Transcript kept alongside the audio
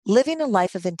Living a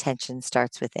life of intention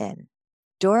starts within.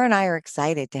 Dora and I are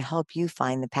excited to help you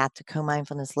find the path to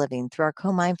co-mindfulness living through our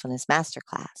co-mindfulness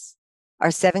masterclass.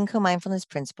 Our 7 co-mindfulness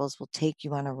principles will take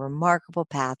you on a remarkable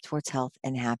path towards health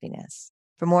and happiness.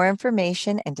 For more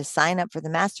information and to sign up for the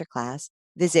masterclass,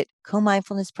 visit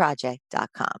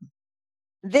comindfulnessproject.com.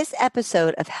 This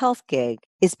episode of Health Gig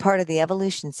is part of the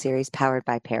Evolution series powered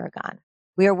by Paragon.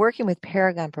 We are working with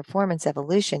Paragon Performance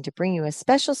Evolution to bring you a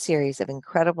special series of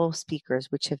incredible speakers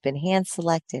which have been hand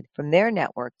selected from their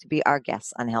network to be our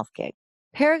guests on Health Gig.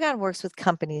 Paragon works with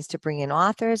companies to bring in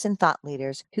authors and thought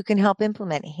leaders who can help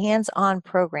implement hands on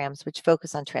programs which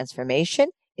focus on transformation,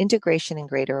 integration, and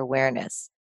greater awareness.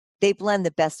 They blend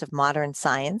the best of modern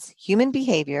science, human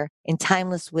behavior, and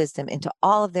timeless wisdom into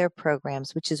all of their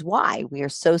programs, which is why we are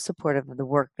so supportive of the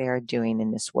work they are doing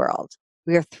in this world.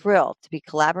 We are thrilled to be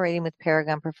collaborating with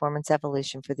Paragon Performance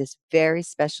Evolution for this very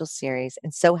special series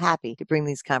and so happy to bring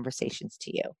these conversations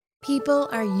to you. People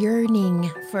are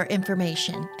yearning for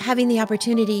information. Having the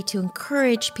opportunity to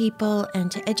encourage people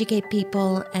and to educate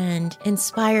people and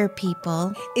inspire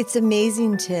people. It's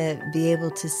amazing to be able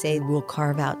to say we'll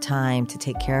carve out time to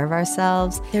take care of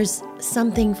ourselves. There's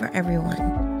something for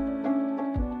everyone.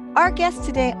 Our guest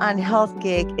today on Health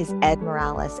Gig is Ed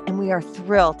Morales, and we are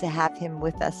thrilled to have him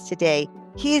with us today.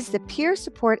 He is the Peer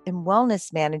Support and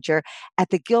Wellness Manager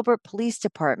at the Gilbert Police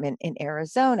Department in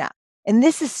Arizona. And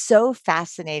this is so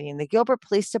fascinating. The Gilbert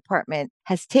Police Department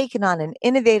has taken on an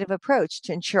innovative approach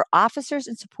to ensure officers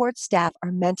and support staff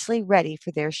are mentally ready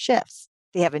for their shifts.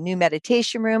 They have a new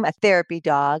meditation room, a therapy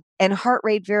dog, and heart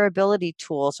rate variability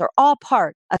tools are all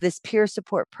part of this peer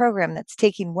support program that's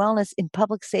taking wellness in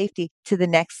public safety to the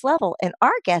next level. And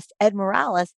our guest, Ed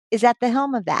Morales, is at the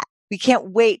helm of that. We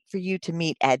can't wait for you to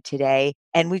meet Ed today.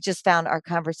 And we just found our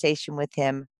conversation with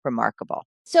him remarkable.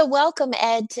 So welcome,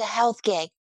 Ed, to Health Gig.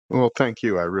 Well, thank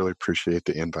you. I really appreciate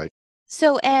the invite.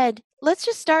 So Ed, let's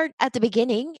just start at the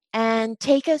beginning and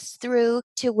take us through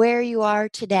to where you are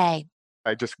today.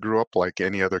 I just grew up like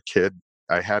any other kid.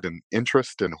 I had an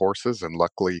interest in horses, and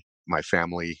luckily my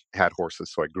family had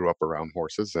horses, so I grew up around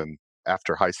horses. And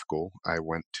after high school, I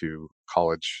went to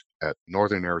college at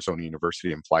Northern Arizona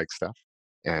University in Flagstaff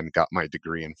and got my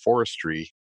degree in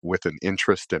forestry with an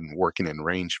interest in working in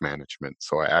range management.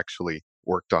 So I actually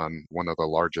worked on one of the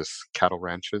largest cattle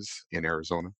ranches in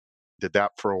Arizona. Did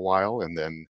that for a while and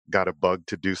then got a bug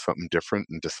to do something different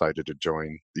and decided to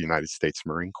join the United States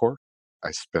Marine Corps.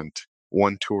 I spent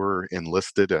one tour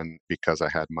enlisted, and because I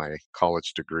had my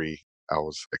college degree, I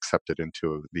was accepted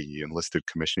into the enlisted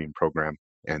commissioning program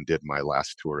and did my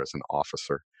last tour as an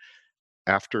officer.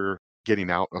 After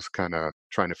getting out, I was kind of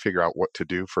trying to figure out what to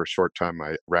do. For a short time,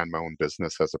 I ran my own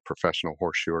business as a professional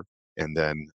horseshoer and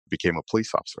then became a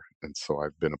police officer. And so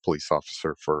I've been a police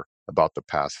officer for about the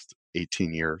past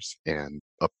 18 years. And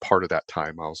a part of that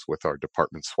time, I was with our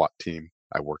department SWAT team.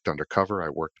 I worked undercover. I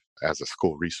worked as a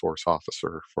school resource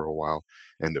officer for a while,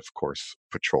 and of course,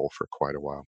 patrol for quite a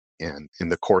while. And in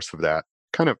the course of that,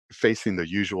 kind of facing the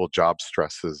usual job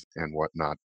stresses and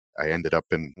whatnot, I ended up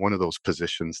in one of those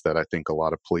positions that I think a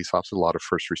lot of police officers, a lot of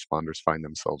first responders find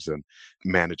themselves in,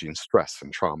 managing stress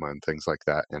and trauma and things like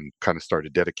that, and kind of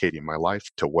started dedicating my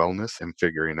life to wellness and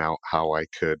figuring out how I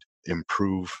could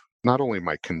improve not only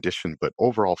my condition, but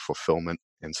overall fulfillment,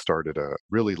 and started a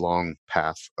really long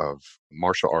path of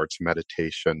martial arts,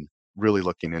 meditation, really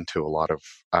looking into a lot of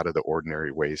out of the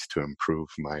ordinary ways to improve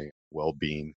my well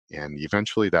being. And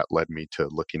eventually that led me to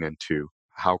looking into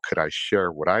how could I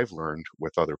share what I've learned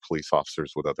with other police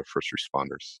officers, with other first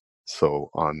responders. So,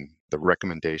 on the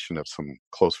recommendation of some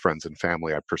close friends and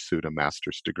family, I pursued a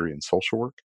master's degree in social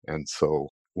work. And so,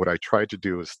 what I tried to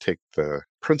do is take the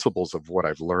principles of what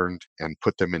I've learned and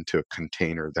put them into a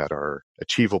container that are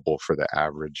achievable for the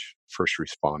average first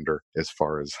responder as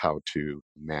far as how to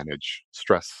manage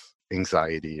stress,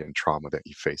 anxiety, and trauma that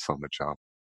you face on the job.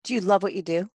 Do you love what you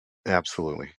do?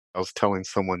 Absolutely. I was telling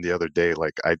someone the other day,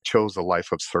 like, I chose a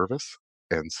life of service.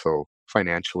 And so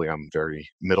financially, I'm very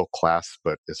middle class,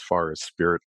 but as far as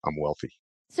spirit, I'm wealthy.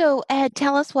 So Ed,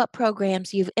 tell us what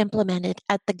programs you've implemented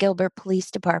at the Gilbert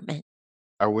Police Department.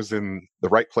 I was in the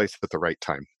right place at the right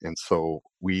time. And so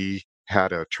we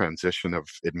had a transition of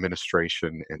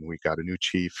administration and we got a new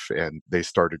chief, and they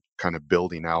started kind of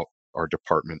building out our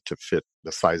department to fit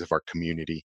the size of our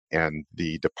community. And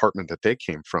the department that they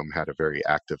came from had a very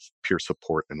active peer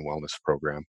support and wellness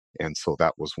program. And so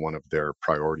that was one of their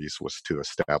priorities, was to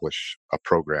establish a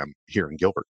program here in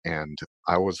Gilbert. And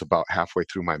I was about halfway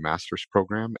through my master's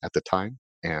program at the time.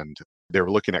 And they were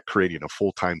looking at creating a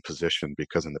full-time position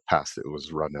because in the past it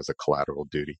was run as a collateral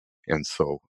duty. And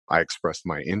so I expressed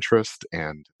my interest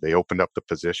and they opened up the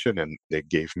position and they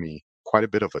gave me quite a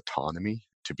bit of autonomy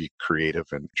to be creative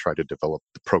and try to develop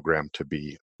the program to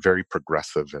be very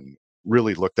progressive and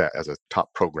really looked at as a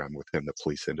top program within the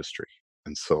police industry.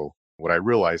 And so what I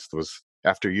realized was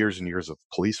after years and years of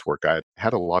police work, I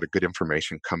had a lot of good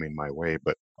information coming my way,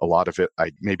 but a lot of it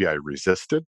I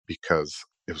resisted because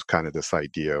it was kind of this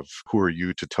idea of who are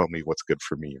you to tell me what's good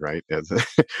for me, right? As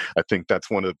I think that's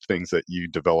one of the things that you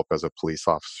develop as a police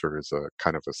officer is a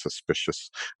kind of a suspicious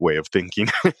way of thinking,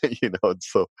 And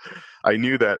so I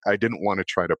knew that I didn't want to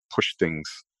try to push things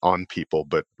on people,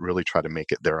 but really try to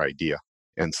make it their idea.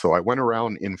 And so I went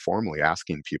around informally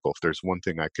asking people if there's one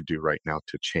thing I could do right now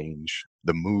to change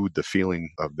the mood, the feeling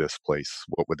of this place,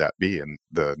 what would that be? And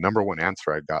the number one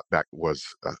answer I got back was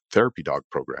a therapy dog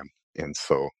program. And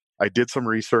so I did some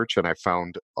research and I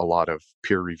found a lot of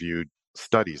peer reviewed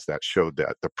studies that showed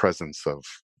that the presence of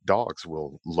dogs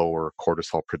will lower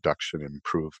cortisol production,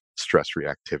 improve stress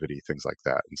reactivity, things like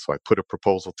that. And so I put a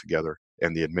proposal together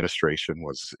and the administration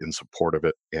was in support of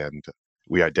it. And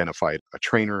we identified a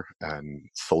trainer and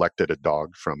selected a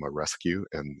dog from a rescue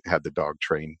and had the dog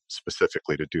trained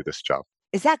specifically to do this job.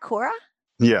 Is that Cora?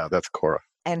 Yeah, that's Cora.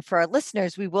 And for our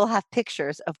listeners, we will have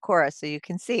pictures of Cora so you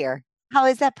can see her. How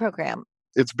is that program?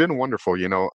 It's been wonderful.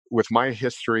 With my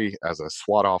history as a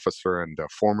SWAT officer and a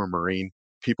former Marine,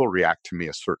 people react to me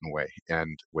a certain way.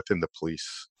 And within the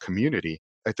police community,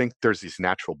 I think there's these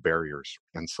natural barriers.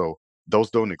 And so those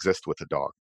don't exist with a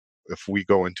dog. If we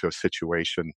go into a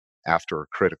situation after a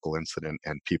critical incident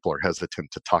and people are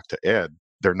hesitant to talk to Ed,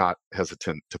 they're not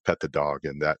hesitant to pet the dog.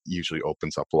 And that usually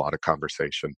opens up a lot of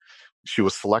conversation. She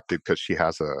was selected because she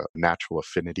has a natural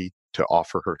affinity to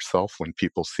offer herself when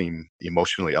people seem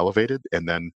emotionally elevated. And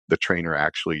then the trainer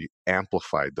actually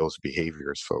amplified those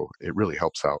behaviors. So it really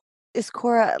helps out. Is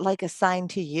Cora like assigned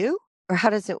to you or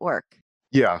how does it work?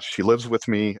 Yeah, she lives with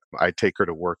me. I take her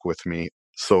to work with me.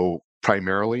 So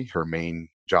primarily her main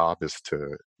job is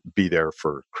to be there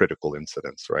for critical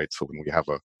incidents, right? So when we have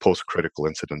a post-critical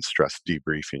incident stress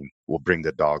debriefing, we'll bring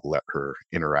the dog, let her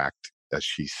interact as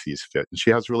she sees fit. And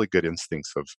she has really good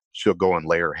instincts of she'll go and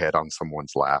lay her head on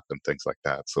someone's lap and things like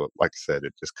that. So like I said,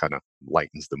 it just kind of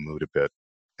lightens the mood a bit.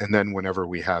 And then whenever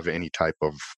we have any type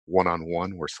of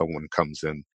one-on-one where someone comes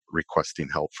in requesting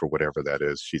help for whatever that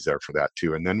is, she's there for that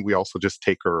too. And then we also just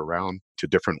take her around to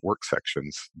different work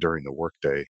sections during the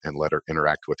workday and let her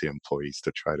interact with the employees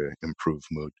to try to improve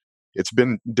mood. It's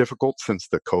been difficult since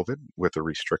the COVID with the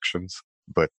restrictions,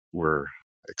 but we're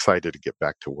excited to get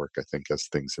back to work, I think, as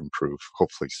things improve,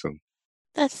 hopefully soon.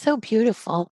 That's so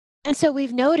beautiful. And so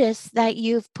we've noticed that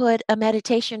you've put a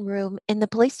meditation room in the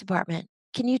police department.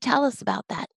 Can you tell us about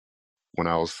that? When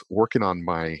I was working on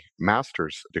my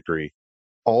master's degree,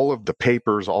 all of the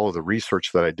papers, all of the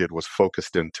research that I did was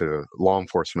focused into law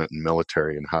enforcement and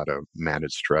military and how to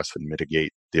manage stress and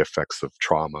mitigate the effects of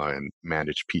trauma and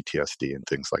manage PTSD and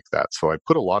things like that. So I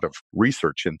put a lot of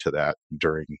research into that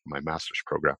during my master's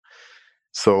program.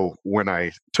 So when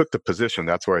I took the position,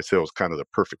 that's where I say it was kind of the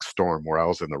perfect storm where I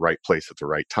was in the right place at the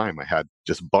right time. I had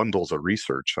just bundles of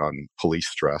research on police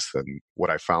stress. And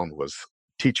what I found was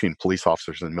teaching police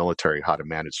officers and military how to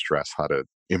manage stress, how to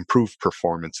improve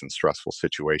performance in stressful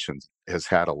situations has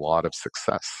had a lot of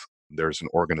success. There's an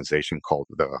organization called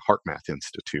the HeartMath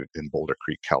Institute in Boulder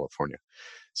Creek, California.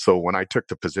 So when I took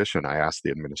the position, I asked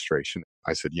the administration,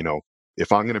 I said,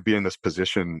 if I'm going to be in this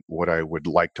position, what I would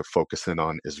like to focus in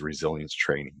on is resilience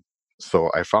training. So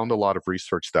I found a lot of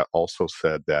research that also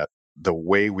said that the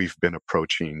way we've been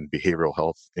approaching behavioral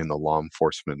health in the law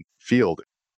enforcement field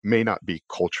may not be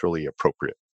culturally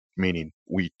appropriate, meaning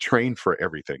we train for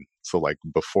everything. So, like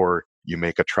before you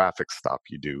make a traffic stop,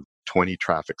 you do 20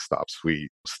 traffic stops. We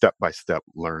step by step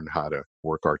learn how to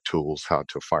work our tools, how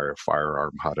to fire a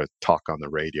firearm, how to talk on the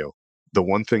radio. The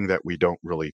one thing that we don't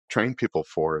really train people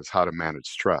for is how to manage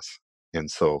stress. And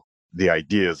so the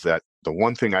idea is that the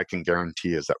one thing I can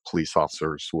guarantee is that police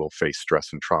officers will face stress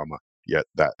and trauma, yet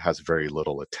that has very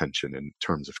little attention in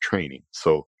terms of training.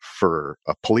 So for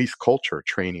a police culture,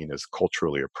 training is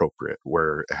culturally appropriate,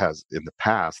 where it has in the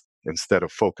past, instead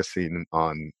of focusing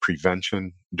on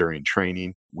prevention during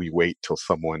training, we wait till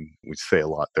someone, we say a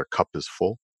lot, their cup is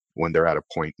full when they're at a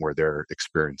point where they're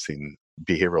experiencing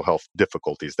behavioral health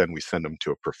difficulties, then we send them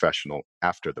to a professional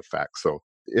after the fact. So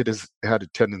it has had a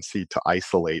tendency to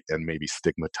isolate and maybe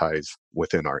stigmatize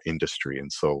within our industry.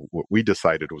 And so what we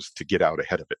decided was to get out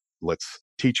ahead of it. Let's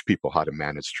teach people how to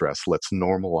manage stress. Let's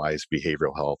normalize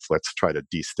behavioral health. Let's try to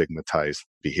destigmatize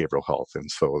behavioral health. And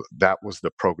so that was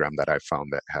the program that I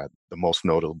found that had the most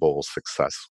notable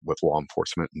success with law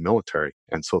enforcement and military.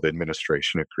 And so the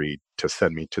administration agreed to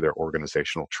send me to their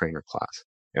organizational trainer class.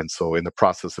 And so, in the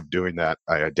process of doing that,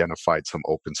 I identified some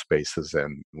open spaces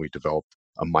and we developed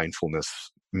a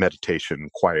mindfulness meditation,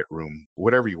 quiet room,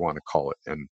 whatever you want to call it.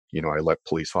 And, I let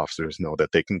police officers know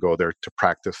that they can go there to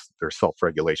practice their self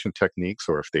regulation techniques,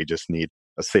 or if they just need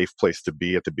a safe place to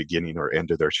be at the beginning or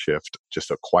end of their shift,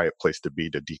 just a quiet place to be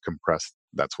to decompress,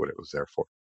 that's what it was there for.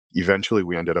 Eventually,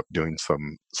 we ended up doing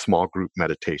some small group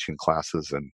meditation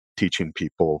classes and teaching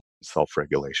people self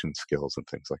regulation skills and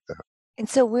things like that. And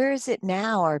so where is it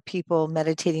now? Are people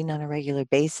meditating on a regular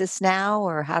basis now,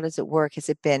 or how does it work? Has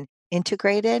it been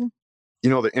integrated?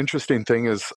 The interesting thing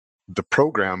is the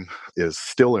program is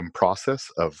still in process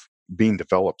of being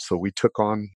developed. So we took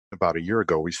on about a year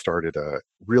ago, we started a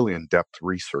really in-depth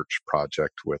research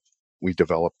project we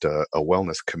developed a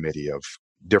wellness committee of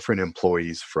different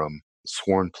employees from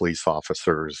sworn police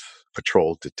officers,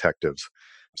 patrol detectives,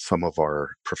 some of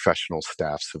our professional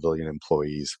staff, civilian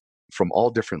employees from all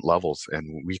different levels.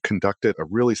 And we conducted a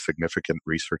really significant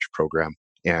research program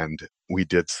and we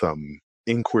did some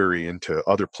inquiry into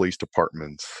other police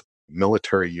departments,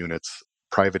 military units,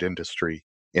 private industry.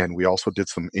 And we also did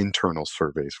some internal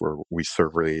surveys where we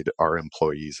surveyed our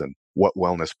employees and what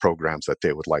wellness programs that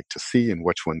they would like to see and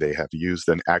which one they have used.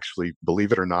 And actually,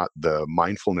 believe it or not, the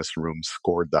mindfulness room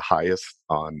scored the highest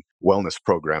on wellness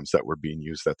programs that were being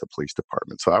used at the police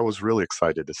department. So I was really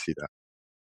excited to see that.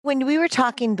 When we were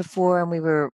talking before and we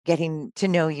were getting to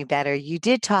know you better, you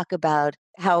did talk about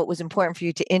how it was important for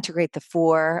you to integrate the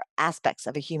four aspects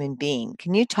of a human being.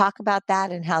 Can you talk about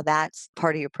that and how that's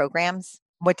part of your programs?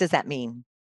 What does that mean?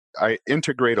 I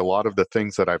integrate a lot of the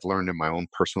things that I've learned in my own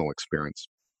personal experience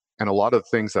and a lot of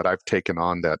things that I've taken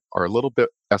on that are a little bit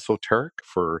esoteric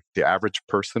for the average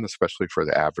person, especially for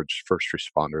the average first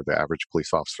responder, the average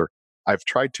police officer. I've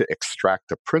tried to extract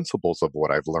the principles of what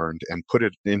I've learned and put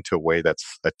it into a way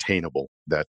that's attainable,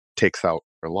 that takes out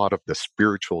a lot of the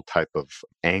spiritual type of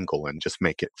angle and just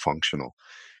make it functional.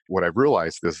 What I've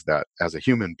realized is that as a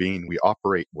human being, we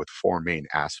operate with four main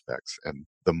aspects. And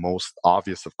the most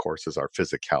obvious, of course, is our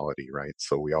physicality, right?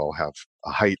 So we all have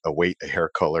a height, a weight, a hair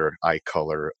color, eye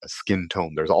color, a skin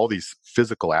tone. There's all these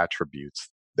physical attributes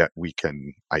that we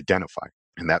can identify.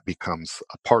 And that becomes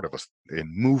a part of us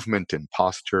in movement and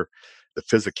posture. The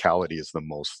physicality is the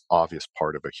most obvious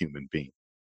part of a human being.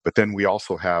 But then we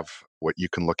also have what you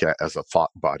can look at as a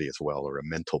thought body as well, or a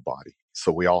mental body.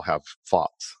 So we all have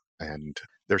thoughts, and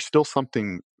there's still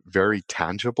something very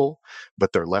tangible,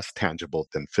 but they're less tangible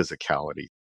than physicality.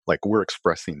 Like we're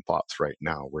expressing thoughts right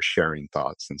now, we're sharing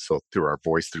thoughts. And so through our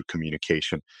voice, through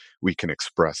communication, we can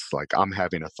express, like, I'm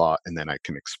having a thought, and then I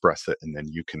can express it, and then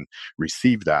you can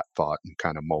receive that thought and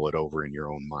kind of mull it over in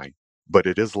your own mind. But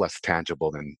it is less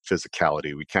tangible than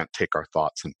physicality. We can't take our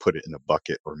thoughts and put it in a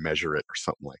bucket or measure it or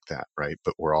something like that, right?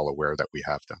 But we're all aware that we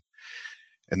have them.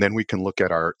 And then we can look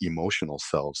at our emotional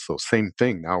selves. So, same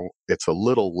thing. Now it's a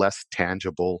little less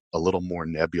tangible, a little more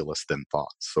nebulous than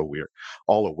thoughts. So, we're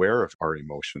all aware of our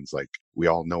emotions. Like we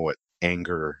all know what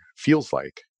anger feels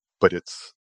like, but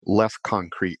it's less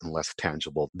concrete and less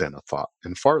tangible than a thought,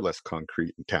 and far less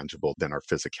concrete and tangible than our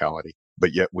physicality.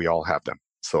 But yet we all have them.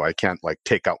 So, I can't like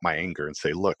take out my anger and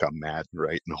say, look, I'm mad,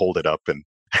 right? And hold it up. And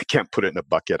I can't put it in a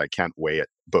bucket. I can't weigh it.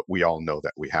 But we all know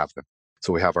that we have them.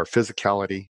 So, we have our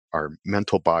physicality, our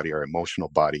mental body, our emotional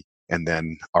body, and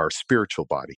then our spiritual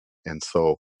body. And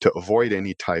so, to avoid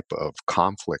any type of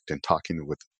conflict in talking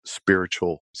with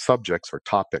spiritual subjects or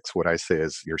topics, what I say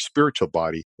is your spiritual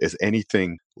body is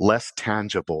anything less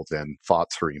tangible than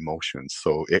thoughts or emotions.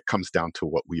 So, it comes down to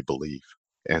what we believe.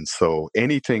 And so,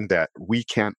 anything that we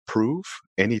can't prove,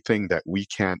 anything that we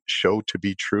can't show to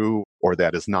be true, or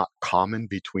that is not common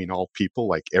between all people,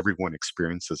 like everyone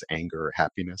experiences anger or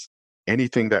happiness,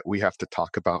 anything that we have to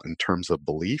talk about in terms of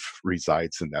belief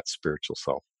resides in that spiritual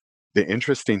self. The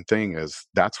interesting thing is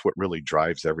that's what really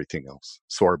drives everything else.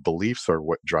 So our beliefs are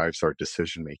what drives our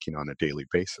decision making on a daily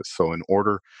basis. So in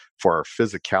order for our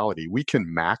physicality, we can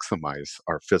maximize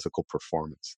our physical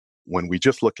performance when we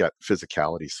just look at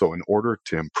physicality. So in order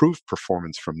to improve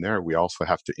performance from there, we also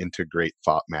have to integrate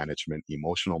thought management,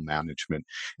 emotional management,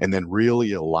 and then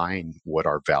really align what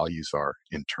our values are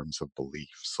in terms of belief,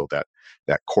 so that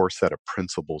that core set of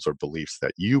principles or beliefs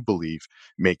that you believe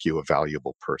make you a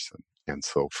valuable person. And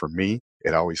so for me,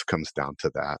 it always comes down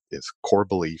to that is core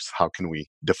beliefs. How can we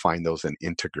define those and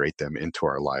integrate them into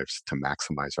our lives to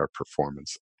maximize our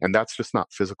performance? And that's just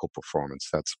not physical performance.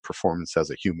 That's performance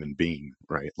as a human being,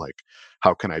 right? Like,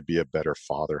 how can I be a better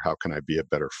father? How can I be a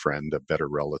better friend, a better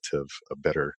relative, a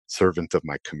better servant of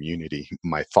my community?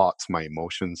 My thoughts, my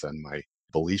emotions, and my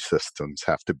belief systems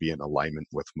have to be in alignment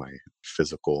with my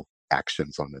physical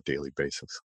actions on a daily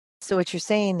basis. So what you're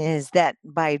saying is that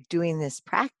by doing this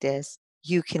practice,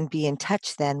 you can be in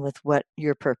touch then with what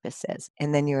your purpose is.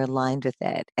 And then you're aligned with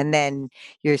it. And then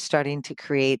you're starting to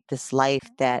create this life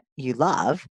that you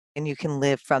love and you can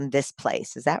live from this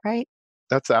place. Is that right?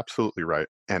 That's absolutely right.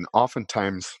 And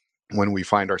oftentimes, when we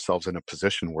find ourselves in a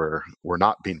position where we're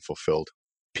not being fulfilled,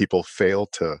 people fail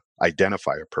to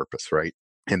identify a purpose, right?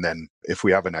 And then if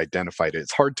we haven't identified it,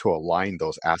 it's hard to align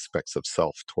those aspects of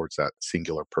self towards that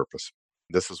singular purpose.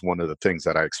 This is one of the things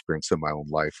that I experienced in my own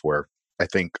life where I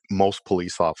think most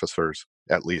police officers,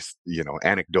 at least,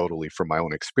 anecdotally from my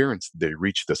own experience, they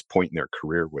reach this point in their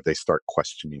career where they start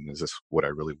questioning, is this what I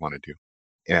really want to do?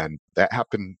 And that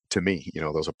happened to me.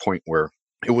 There was a point where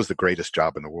it was the greatest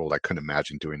job in the world. I couldn't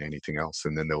imagine doing anything else.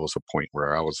 And then there was a point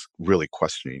where I was really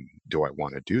questioning, do I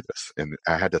want to do this? And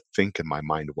I had to think in my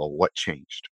mind, well, what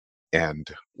changed? And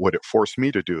what it forced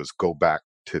me to do is go back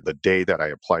to the day that I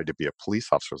applied to be a police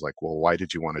officer. I was like, well, why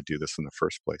did you want to do this in the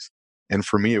first place? And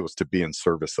for me, it was to be in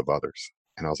service of others.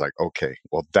 And I was like, okay,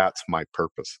 well, that's my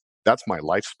purpose. That's my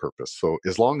life's purpose. So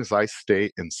as long as I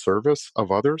stay in service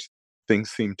of others,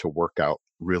 things seem to work out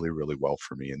really, really well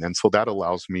for me. And then so that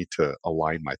allows me to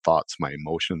align my thoughts, my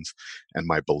emotions, and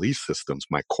my belief systems,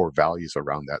 my core values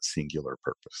around that singular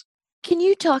purpose. Can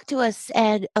you talk to us,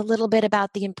 Ed, a little bit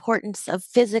about the importance of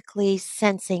physically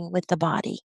sensing with the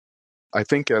body? I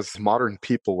think as modern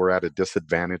people, we're at a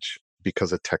disadvantage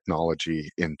because of technology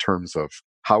in terms of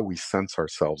how we sense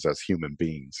ourselves as human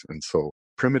beings. And so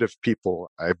primitive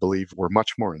people, I believe, were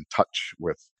much more in touch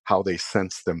with how they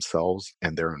sense themselves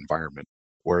and their environment.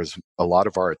 Whereas a lot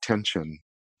of our attention,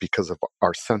 because of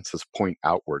our senses point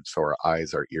outwards, so our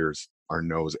eyes, our ears, our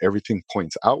nose, everything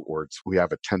points outwards, we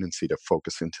have a tendency to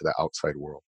focus into the outside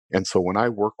world. And so when I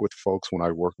work with folks, when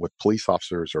I work with police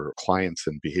officers or clients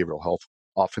in behavioral health,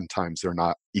 oftentimes they're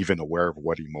not even aware of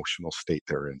what emotional state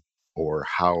they're in or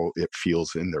how it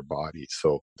feels in their body.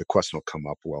 So the question will come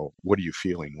up, well, what are you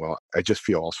feeling? Well, I just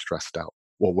feel all stressed out.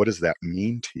 Well, what does that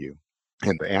mean to you?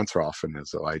 And the answer often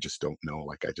is, oh, I just don't know.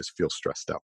 Like, I just feel stressed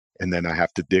out. And then I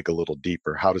have to dig a little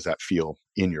deeper. How does that feel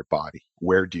in your body?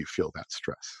 Where do you feel that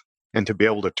stress? And to be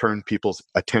able to turn people's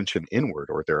attention inward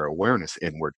or their awareness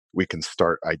inward, we can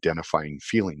start identifying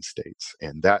feeling states.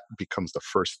 And that becomes the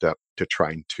first step to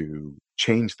trying to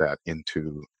change that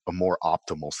into a more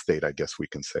optimal state, I guess we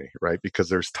can say, right? Because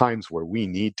there's times where we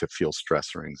need to feel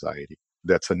stress or anxiety.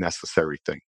 That's a necessary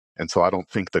thing. And so I don't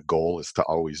think the goal is to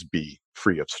always be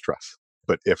free of stress.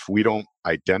 But if we don't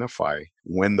identify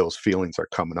when those feelings are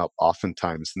coming up,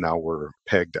 oftentimes now we're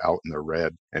pegged out in the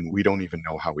red and we don't even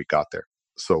know how we got there.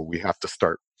 So we have to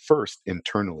start first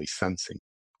internally sensing,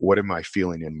 what am I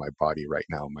feeling in my body right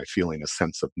now? Am I feeling a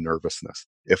sense of nervousness?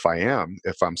 If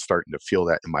I'm starting to feel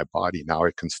that in my body, now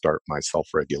I can start my self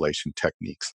regulation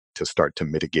techniques to start to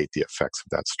mitigate the effects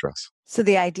of that stress. So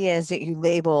the idea is that you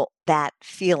label that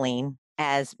feeling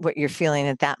as what you're feeling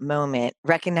at that moment,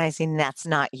 recognizing that's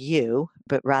not you,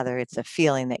 but rather it's a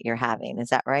feeling that you're having. Is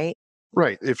that right?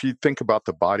 Right. If you think about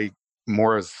the body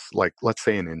more as, like, let's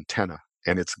say, an antenna,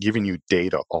 and it's giving you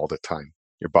data all the time.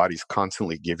 Your body's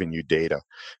constantly giving you data.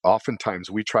 Oftentimes,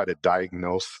 we try to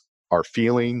diagnose our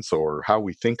feelings or how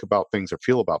we think about things or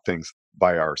feel about things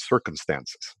by our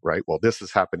circumstances, right? Well, this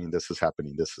is happening, this is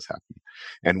happening, this is happening.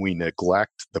 And we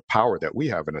neglect the power that we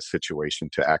have in a situation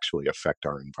to actually affect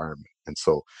our environment. And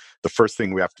so the first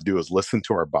thing we have to do is listen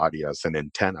to our body as an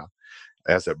antenna,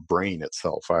 as a brain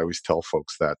itself. I always tell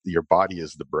folks that your body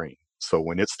is the brain. So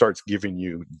when it starts giving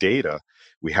you data,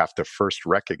 we have to first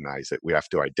recognize it, we have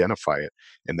to identify it,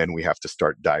 and then we have to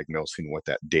start diagnosing what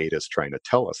that data is trying to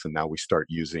tell us. And now we start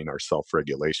using our self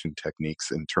regulation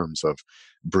techniques in terms of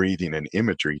breathing and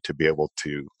imagery to be able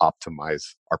to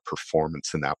optimize our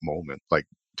performance in that moment. Like,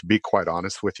 to be quite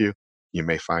honest with you, you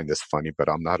may find this funny, but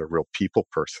I'm not a real people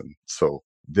person. So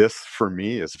this for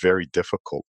me is very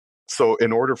difficult. So,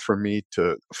 in order for me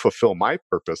to fulfill my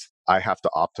purpose, I have to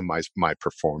optimize my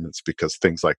performance because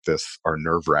things like this are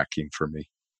nerve wracking for me.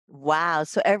 Wow.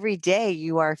 So every day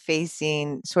you are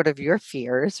facing sort of your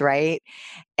fears, right?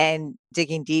 And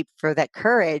digging deep for that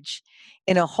courage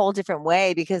in a whole different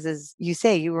way because as you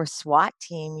say, you were SWAT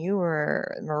team, you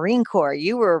were Marine Corps,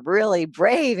 you were really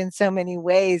brave in so many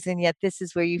ways. And yet this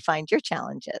is where you find your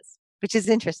challenges, which is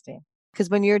interesting. Because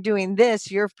when you're doing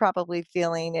this, you're probably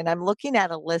feeling, and I'm looking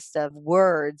at a list of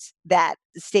words that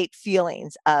state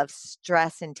feelings of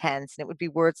stress intense, and it would be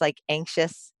words like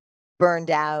anxious, burned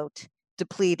out,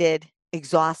 depleted,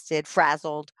 exhausted,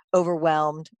 frazzled,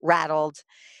 overwhelmed, rattled,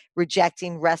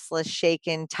 rejecting, restless,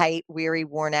 shaken, tight, weary,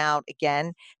 worn out,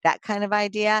 again, that kind of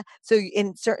idea. So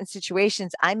in certain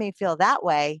situations, I may feel that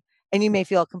way and you may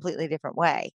feel a completely different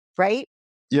way, right?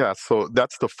 Yeah, so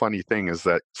that's the funny thing is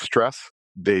that stress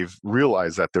they've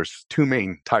realized that there's two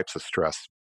main types of stress.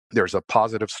 There's a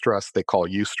positive stress they call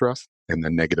eustress, and the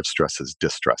negative stress is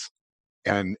distress.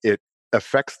 And it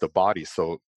affects the body.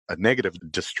 So a negative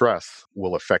distress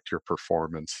will affect your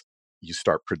performance. You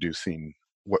start producing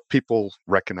what people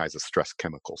recognize as stress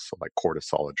chemicals, so like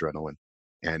cortisol, adrenaline.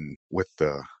 And with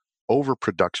the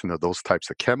overproduction of those types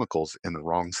of chemicals in the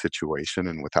wrong situation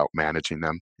and without managing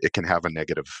them, it can have a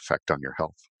negative effect on your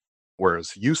health.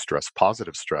 Whereas eustress,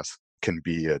 positive stress, can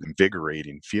be an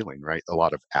invigorating feeling, right? A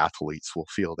lot of athletes will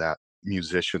feel that.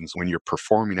 Musicians, when you're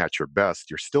performing at your best,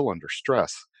 you're still under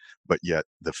stress, but yet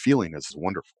the feeling is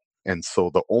wonderful. And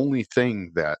so the only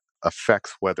thing that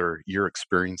affects whether you're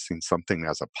experiencing something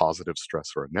as a positive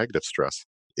stress or a negative stress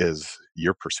is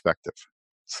your perspective.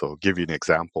 So, give you an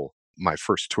example. My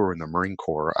first tour in the Marine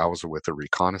Corps, I was with a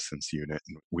reconnaissance unit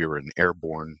and we were an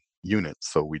airborne unit.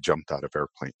 So, we jumped out of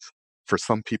airplanes. For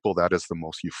some people, that is the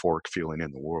most euphoric feeling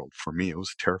in the world. For me, it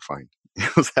was terrifying.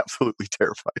 It was absolutely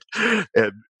terrified.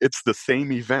 And it's the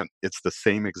same event, it's the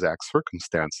same exact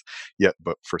circumstance. Yet,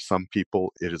 but for some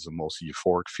people, it is the most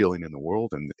euphoric feeling in the world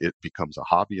and it becomes a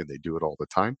hobby and they do it all the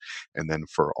time. And then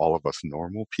for all of us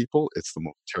normal people, it's the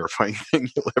most terrifying thing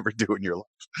you'll ever do in your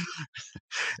life.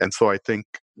 And so I think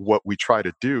what we try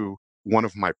to do, one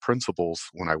of my principles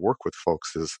when I work with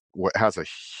folks is what has a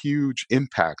huge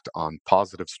impact on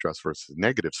positive stress versus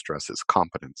negative stress is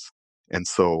competence. And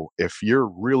so if you're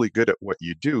really good at what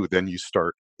you do, then you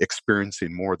start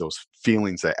experiencing more of those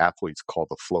feelings that athletes call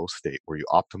the flow state, where you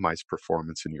optimize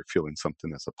performance and you're feeling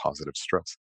something as a positive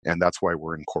stress. And that's why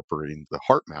we're incorporating the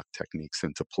heart math techniques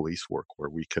into police work, where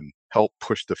we can help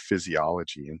push the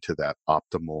physiology into that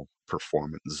optimal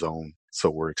performance zone. So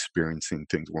we're experiencing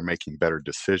things, we're making better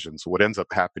decisions. What ends up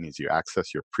happening is you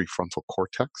access your prefrontal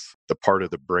cortex, the part of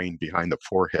the brain behind the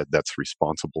forehead that's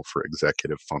responsible for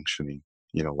executive functioning,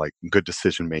 like good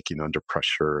decision making under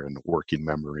pressure and working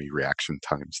memory, reaction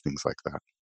times, things like that.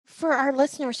 For our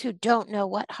listeners who don't know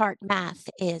what heart math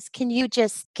is, can you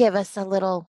just give us a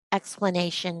little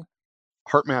explanation?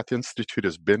 HeartMath Institute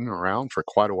has been around for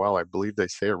quite a while. I believe they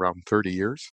say around 30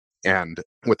 years. And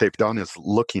what they've done is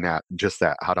looking at just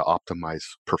that, how to optimize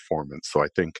performance. So I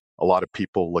think a lot of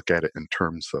people look at it in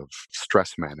terms of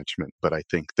stress management, but I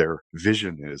think their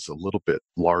vision is a little bit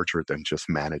larger than just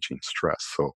managing stress.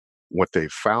 So what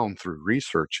they've found through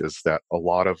research is that a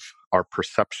lot of our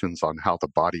perceptions on how the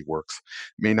body works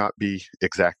may not be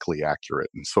exactly accurate.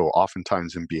 And so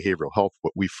oftentimes in behavioral health,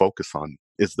 what we focus on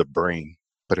is the brain.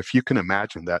 But if you can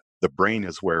imagine that the brain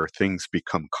is where things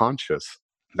become conscious,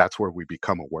 that's where we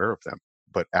become aware of them.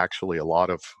 But actually, a lot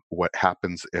of what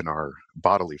happens in our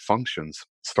bodily functions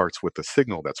starts with the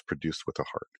signal that's produced with the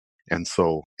heart. And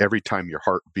so every time your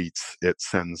heart beats, it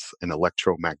sends an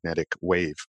electromagnetic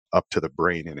wave up to the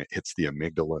brain and it hits the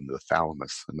amygdala and the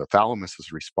thalamus. And the thalamus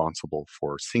is responsible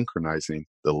for synchronizing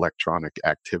the electronic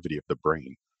activity of the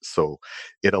brain. So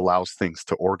it allows things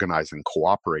to organize and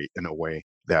cooperate in a way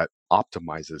that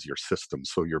optimizes your system.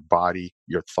 So your body,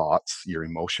 your thoughts, your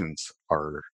emotions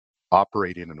are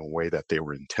operating in a way that they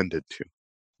were intended to.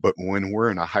 But when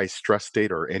we're in a high stress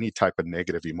state or any type of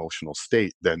negative emotional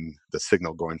state, then the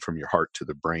signal going from your heart to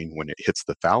the brain, when it hits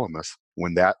the thalamus,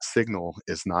 when that signal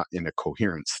is not in a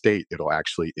coherent state, it'll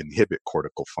actually inhibit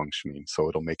cortical functioning. So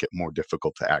it'll make it more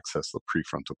difficult to access the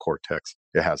prefrontal cortex.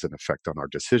 It has an effect on our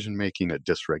decision making. It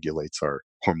dysregulates our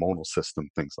hormonal system,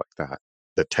 things like that.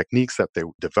 The techniques that they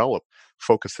develop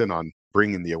focus in on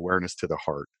bringing the awareness to the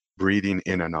heart, breathing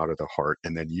in and out of the heart,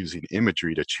 and then using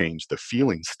imagery to change the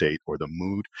feeling state or the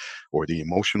mood or the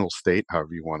emotional state,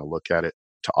 however you want to look at it,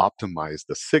 to optimize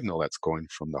the signal that's going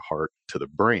from the heart to the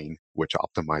brain, which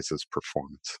optimizes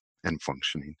performance and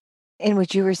functioning. And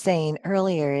what you were saying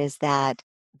earlier is that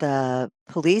the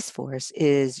police force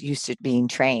is used to being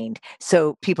trained.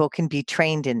 So people can be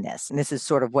trained in this. And this is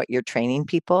sort of what you're training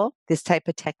people, this type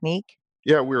of technique.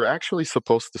 Yeah, we were actually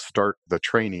supposed to start the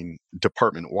training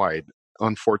department wide.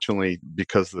 Unfortunately,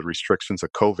 because of the restrictions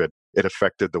of COVID, it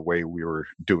affected the way we were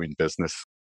doing business.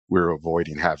 We were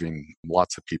avoiding having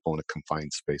lots of people in a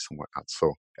confined space and whatnot.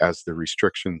 So, as the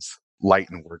restrictions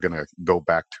lighten, we're going to go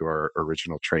back to our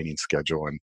original training schedule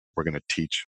and we're going to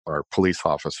teach our police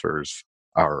officers,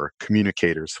 our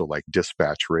communicators, so like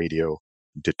dispatch radio,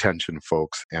 detention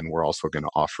folks, and we're also going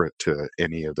to offer it to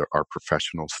any of our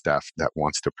professional staff that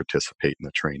wants to participate in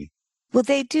the training. Will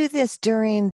they do this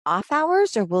during off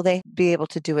hours or will they be able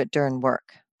to do it during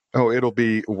work? Oh, it'll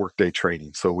be workday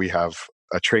training. So we have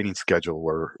a training schedule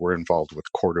where we're involved with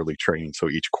quarterly training. So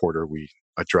each quarter we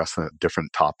address a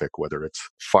different topic, whether it's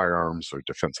firearms or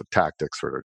defensive tactics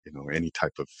or any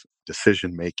type of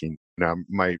decision making. Now,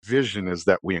 my vision is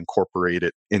that we incorporate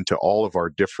it into all of our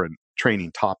different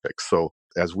training topics. So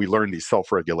as we learn these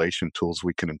self-regulation tools,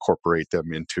 we can incorporate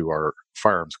them into our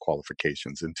firearms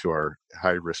qualifications, into our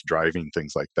high-risk driving,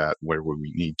 things like that, where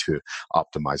we need to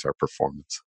optimize our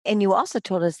performance. And you also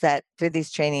told us that through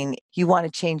these training, you want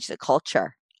to change the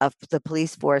culture of the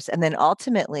police force. And then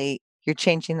ultimately, you're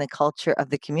changing the culture of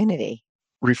the community.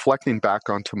 Reflecting back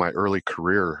onto my early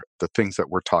career, the things that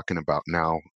we're talking about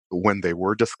now, when they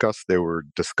were discussed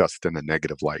in a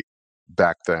negative light.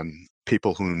 Back then,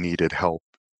 people who needed help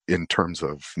in terms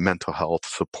of mental health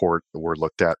support were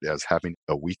looked at as having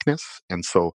a weakness. And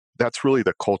so that's really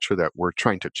the culture that we're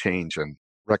trying to change, and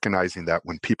recognizing that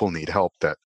when people need help,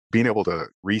 that being able to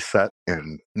reset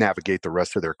and navigate the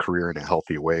rest of their career in a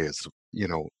healthy way is,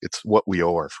 it's what we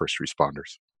owe our first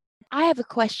responders. I have a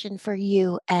question for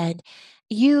you, Ed.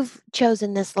 You've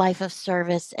chosen this life of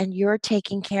service and you're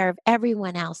taking care of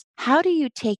everyone else. How do you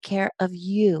take care of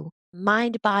you,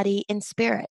 mind, body, and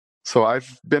spirit? So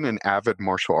I've been an avid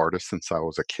martial artist since I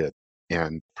was a kid.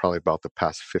 And probably about the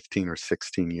past 15 or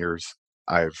 16 years,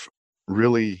 I've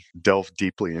really delved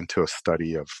deeply into a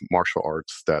study of martial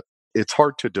arts that it's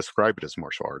hard to describe it as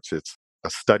martial arts. It's a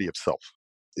study of self.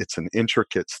 It's an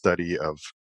intricate study of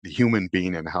the human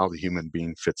being and how the human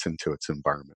being fits into its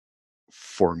environment.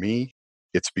 For me,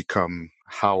 it's become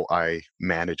how I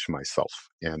manage myself.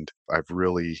 And I've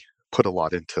really put a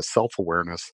lot into self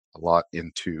awareness, a lot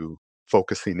into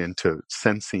focusing into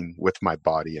sensing with my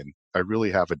body. And I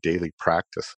really have a daily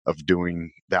practice of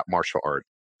doing that martial art.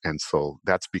 And so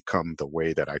that's become the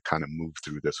way that I kind of move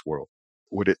through this world.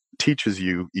 What it teaches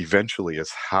you eventually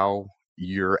is how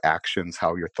your actions,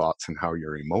 how your thoughts, and how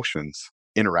your emotions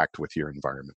interact with your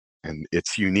environment. And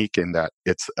it's unique in that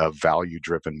it's a value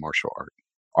driven martial art.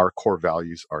 Our core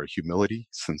values are humility,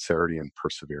 sincerity, and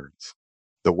perseverance.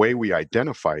 The way we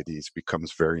identify these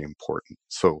becomes very important.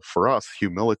 So for us,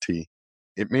 humility,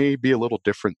 it may be a little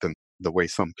different than the way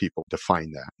some people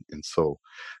define that. And so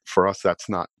for us, that's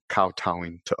not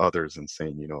kowtowing to others and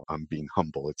saying, I'm being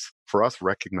humble. It's for us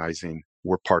recognizing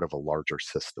we're part of a larger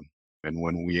system. And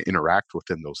when we interact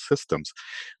within those systems,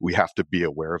 we have to be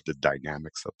aware of the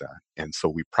dynamics of that. And so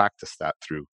we practice that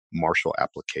through martial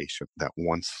application, that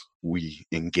once we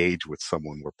engage with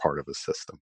someone, we're part of a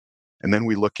system. And then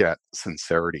we look at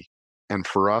sincerity. And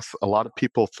for us, a lot of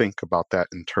people think about that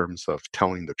in terms of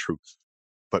telling the truth.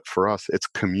 But for us, it's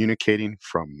communicating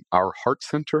from our heart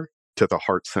center to the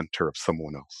heart center of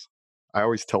someone else. I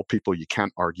always tell people you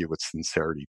can't argue with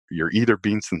sincerity. You're either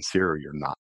being sincere or you're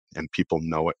not. And people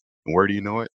know it. And where do you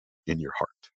know it? In your heart.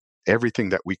 Everything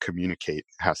that we communicate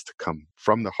has to come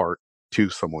from the heart to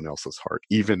someone else's heart,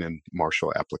 even in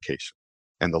martial application.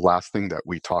 And the last thing that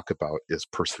we talk about is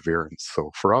perseverance.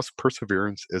 So for us,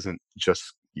 perseverance isn't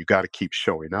just you got to keep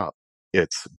showing up.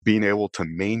 It's being able to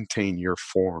maintain your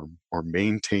form or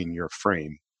maintain your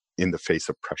frame in the face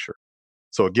of pressure.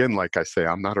 So again, like I say,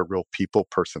 I'm not a real people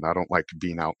person. I don't like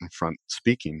being out in front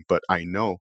speaking, but I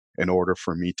know in order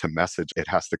for me to message, it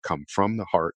has to come from the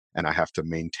heart and I have to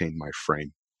maintain my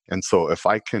frame. And so if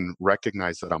I can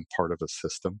recognize that I'm part of a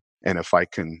system, and if I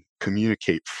can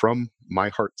communicate from my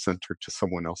heart center to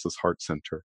someone else's heart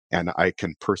center, and I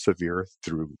can persevere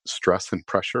through stress and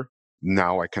pressure,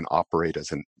 now I can operate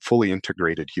as a fully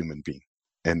integrated human being.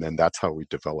 And then that's how we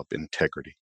develop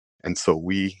integrity. And so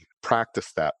we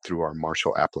practice that through our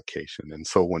martial application. And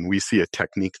so when we see a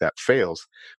technique that fails,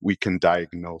 we can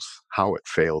diagnose how it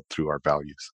failed through our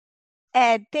values.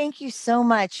 Ed, thank you so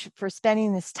much for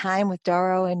spending this time with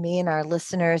Doro and me and our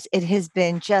listeners. It has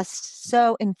been just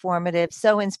so informative,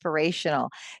 so inspirational.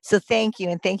 So thank you.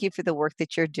 And thank you for the work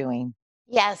that you're doing.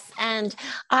 Yes. And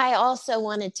I also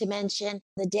wanted to mention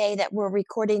the day that we're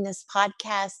recording this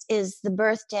podcast is the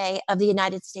birthday of the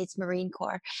United States Marine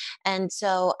Corps. And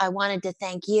so I wanted to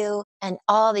thank you and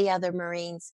all the other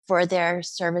Marines for their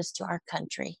service to our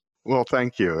country. Well,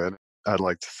 thank you. And I'd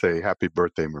like to say happy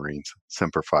birthday, Marines.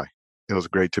 Semper Fi. It was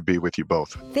great to be with you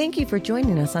both. Thank you for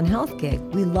joining us on Health Gig.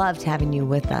 We loved having you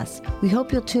with us. We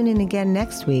hope you'll tune in again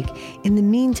next week. In the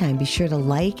meantime, be sure to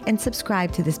like and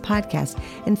subscribe to this podcast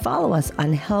and follow us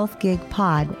on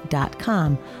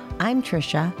healthgigpod.com. I'm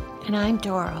Trisha. And I'm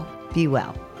Doro. Be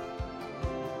well.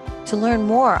 To learn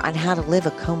more on how to live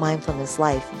a co-mindfulness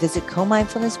life, visit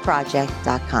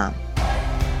comindfulnessproject.com.